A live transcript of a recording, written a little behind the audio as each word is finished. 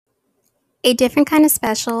A different kind of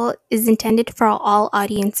special is intended for all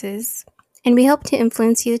audiences, and we hope to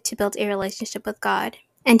influence you to build a relationship with God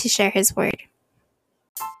and to share His Word.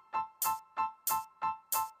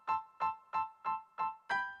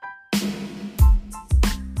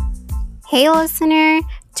 Hey, listener,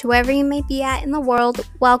 to wherever you may be at in the world,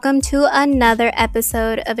 welcome to another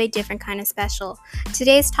episode of A Different Kind of Special.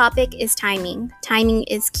 Today's topic is timing. Timing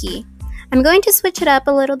is key. I'm going to switch it up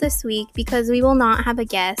a little this week because we will not have a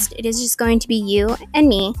guest. It is just going to be you and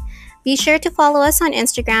me. Be sure to follow us on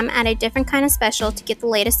Instagram at A Different Kind of Special to get the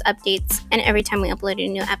latest updates and every time we upload a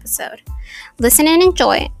new episode. Listen and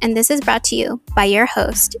enjoy, and this is brought to you by your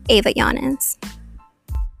host, Ava Yanes.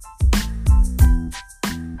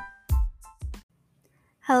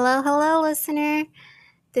 Hello, listener.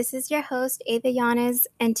 This is your host, Ava Yanes,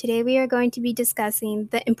 and today we are going to be discussing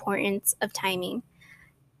the importance of timing.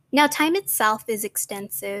 Now, time itself is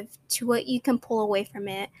extensive to what you can pull away from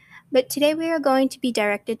it, but today we are going to be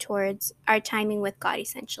directed towards our timing with God,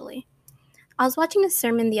 essentially. I was watching a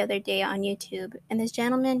sermon the other day on YouTube, and this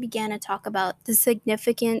gentleman began to talk about the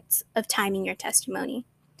significance of timing your testimony.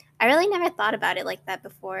 I really never thought about it like that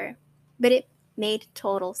before, but it made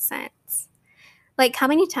total sense. Like, how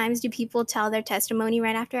many times do people tell their testimony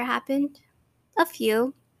right after it happened? A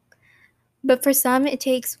few. But for some, it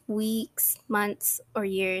takes weeks, months, or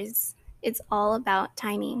years. It's all about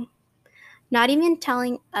timing. Not even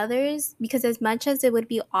telling others, because as much as it would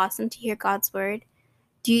be awesome to hear God's word,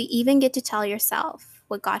 do you even get to tell yourself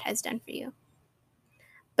what God has done for you?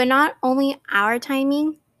 But not only our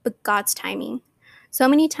timing, but God's timing. So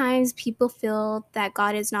many times people feel that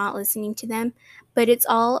God is not listening to them, but it's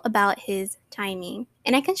all about His timing.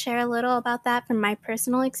 And I can share a little about that from my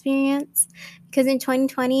personal experience, because in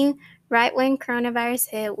 2020, right when coronavirus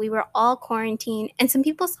hit, we were all quarantined, and some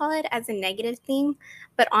people saw it as a negative thing,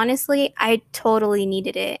 but honestly, I totally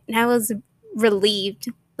needed it, and I was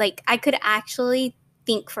relieved. Like, I could actually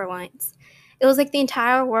think for once. It was like the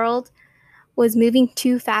entire world was moving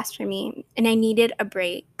too fast for me, and I needed a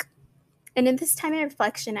break. And in this time of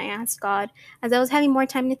reflection, I asked God, as I was having more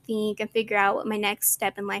time to think and figure out what my next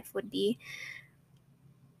step in life would be.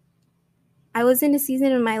 I was in a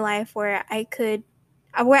season in my life where I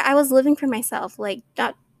was living for myself. Like,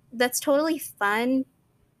 that's totally fun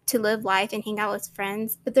to live life and hang out with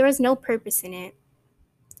friends, but there was no purpose in it.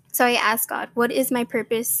 So I asked God, what is my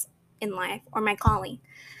purpose in life or my calling?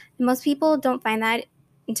 And most people don't find that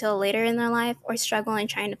until later in their life or struggle in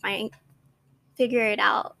trying to figure it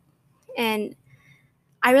out. And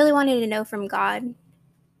I really wanted to know from God,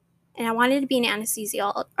 and I wanted to be an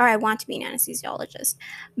anesthesiologist, or I want to be an anesthesiologist.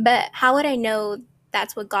 But how would I know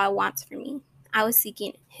that's what God wants for me? I was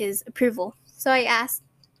seeking His approval. So I asked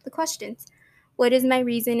the questions. What is my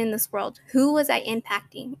reason in this world? Who was I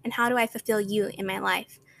impacting? And how do I fulfill you in my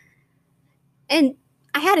life? And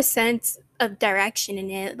I had a sense of direction in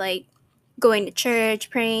it, like going to church,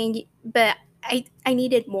 praying, but I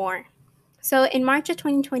needed more. So in March of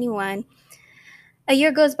 2021, a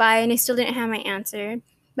year goes by and I still didn't have my answer,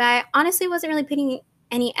 but I honestly wasn't really putting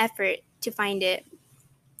any effort to find it.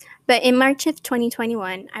 But in March of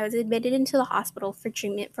 2021, I was admitted into the hospital for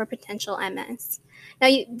treatment for potential MS. Now,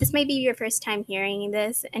 this may be your first time hearing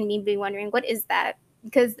this and me be wondering, what is that?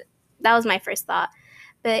 Because that was my first thought.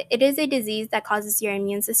 But it is a disease that causes your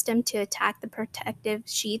immune system to attack the protective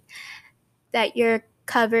sheath that your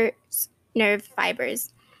covers nerve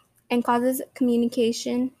fibers and causes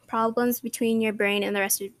communication problems between your brain and the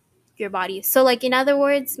rest of your body. So, like, in other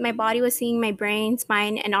words, my body was seeing my brain,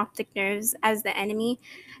 spine, and optic nerves as the enemy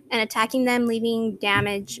and attacking them, leaving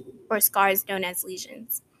damage or scars known as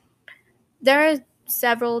lesions. There are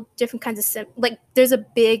several different kinds of there's a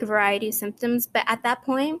big variety of symptoms, but at that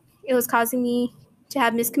point, it was causing me to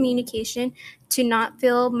have miscommunication, to not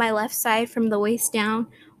feel my left side from the waist down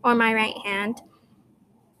or my right hand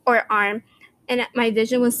or arm, and my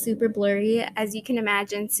vision was super blurry, as you can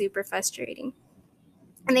imagine, super frustrating.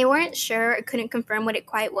 And they weren't sure or couldn't confirm what it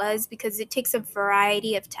quite was because it takes a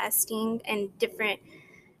variety of testing and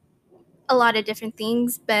a lot of different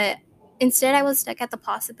things, but instead I was stuck at the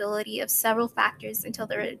possibility of several factors until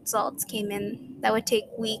the results came in that would take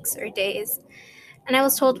weeks or days. And I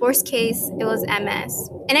was told worst case, it was MS.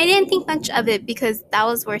 And I didn't think much of it because that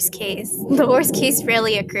was worst case. The worst case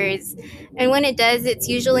rarely occurs. And when it does, it's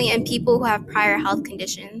usually in people who have prior health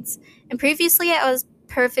conditions. And previously, I was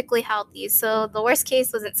perfectly healthy, so the worst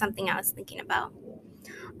case wasn't something I was thinking about.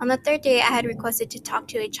 On the third day, I had requested to talk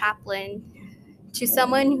to a chaplain, to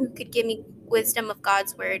someone who could give me wisdom of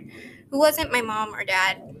God's word, who wasn't my mom or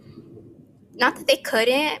dad. Not that they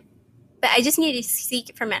couldn't, but I just needed to seek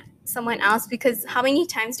it for someone else, because how many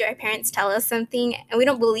times do our parents tell us something and we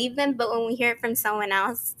don't believe them, but when we hear it from someone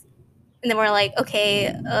else, and then we're like,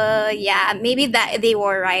 okay, yeah, maybe that they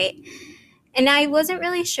were right. And I wasn't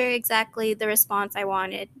really sure exactly the response I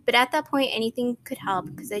wanted, but at that point, anything could help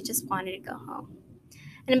because I just wanted to go home.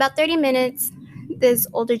 In about 30 minutes, this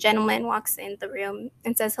older gentleman walks in the room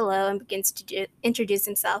and says hello and begins to introduce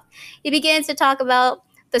himself. He begins to talk about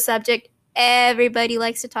the subject everybody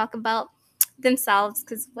likes to talk about, themselves,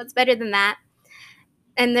 because what's better than that?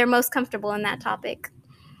 And they're most comfortable in that topic.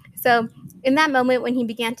 So, in that moment when he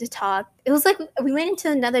began to talk, it was like we went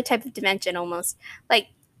into another type of dimension almost. Like,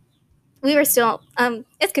 we were still,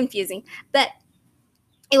 it's confusing, but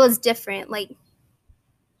it was different. Like,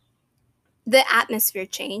 the atmosphere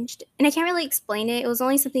changed. And I can't really explain it. It was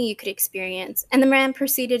only something you could experience. And the man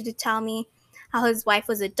proceeded to tell me how his wife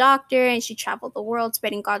was a doctor and she traveled the world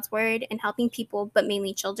spreading God's word and helping people, but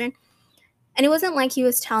mainly children. And it wasn't like he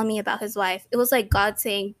was telling me about his wife. It was like God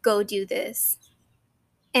saying, go do this.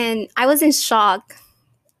 And I was in shock.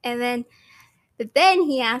 But then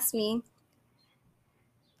he asked me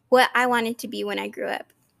what I wanted to be when I grew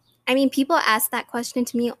up. I mean, people ask that question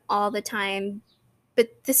to me all the time,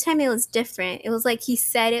 but this time it was different. It was like he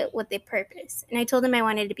said it with a purpose. And I told him I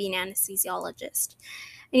wanted to be an anesthesiologist.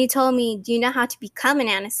 And he told me, do you know how to become an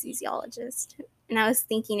anesthesiologist? And I was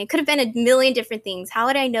thinking, it could have been a million different things. How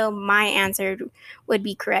would I know my answer would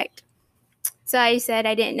be correct? So I said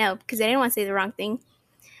I didn't know because I didn't want to say the wrong thing,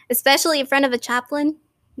 especially in front of a chaplain.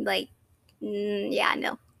 Like, yeah,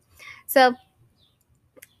 no. So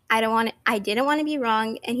I didn't want to be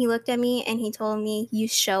wrong. And he looked at me and he told me, you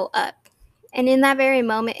show up. And in that very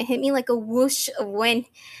moment, it hit me like a whoosh of wind.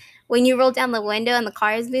 When you roll down the window and the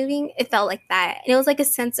car is moving, it felt like that. And it was like a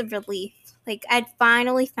sense of relief. Like I'd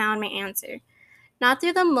finally found my answer. Not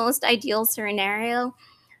through the most ideal scenario,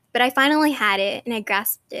 but I finally had it and I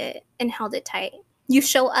grasped it and held it tight. You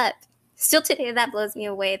show up. Still today, that blows me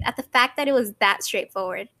away at the fact that it was that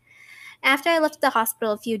straightforward. After I left the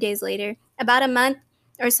hospital a few days later, about a month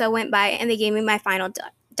or so went by and they gave me my final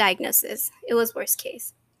diagnosis. It was worst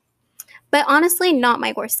case. But honestly, not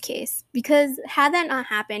my worst case, because had that not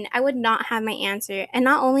happened, I would not have my answer. And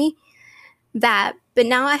not only that, but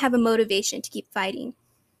now I have a motivation to keep fighting.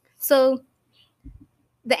 So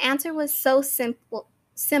the answer was so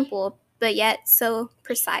simple, but yet so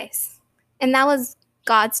precise. And that was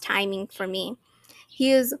God's timing for me.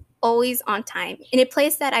 He is always on time. In a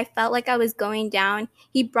place that I felt like I was going down,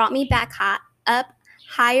 he brought me back up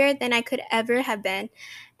higher than I could ever have been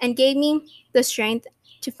and gave me the strength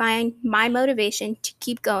to find my motivation to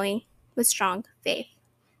keep going with strong faith.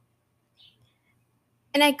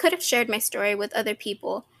 And I could have shared my story with other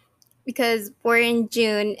people because we're in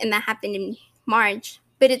June and that happened in March,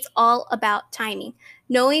 but it's all about timing,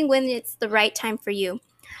 knowing when it's the right time for you.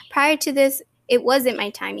 Prior to this, it wasn't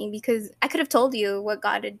my timing because I could have told you what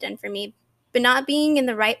God had done for me, but not being in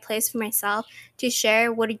the right place for myself to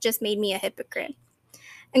share would have just made me a hypocrite.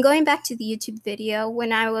 And going back to the YouTube video,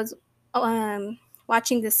 when I was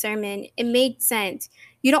watching the sermon, it made sense.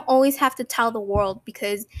 You don't always have to tell the world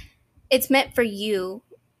because it's meant for you,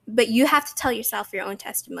 but you have to tell yourself your own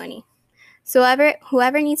testimony. So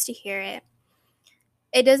whoever needs to hear it,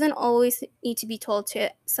 it doesn't always need to be told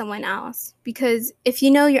to someone else, because if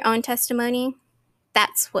you know your own testimony,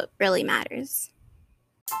 that's what really matters.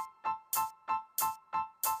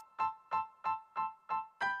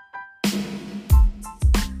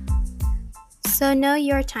 So know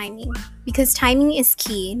your timing, because timing is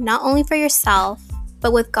key, not only for yourself,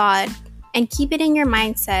 but with God. And keep it in your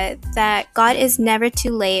mindset that God is never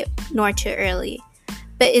too late nor too early,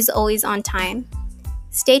 but is always on time.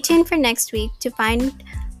 Stay tuned for next week to find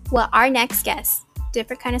what our next guest,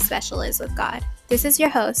 different kind of special, is with God. This is your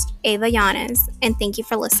host, Ava Yanes, and thank you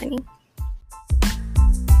for listening.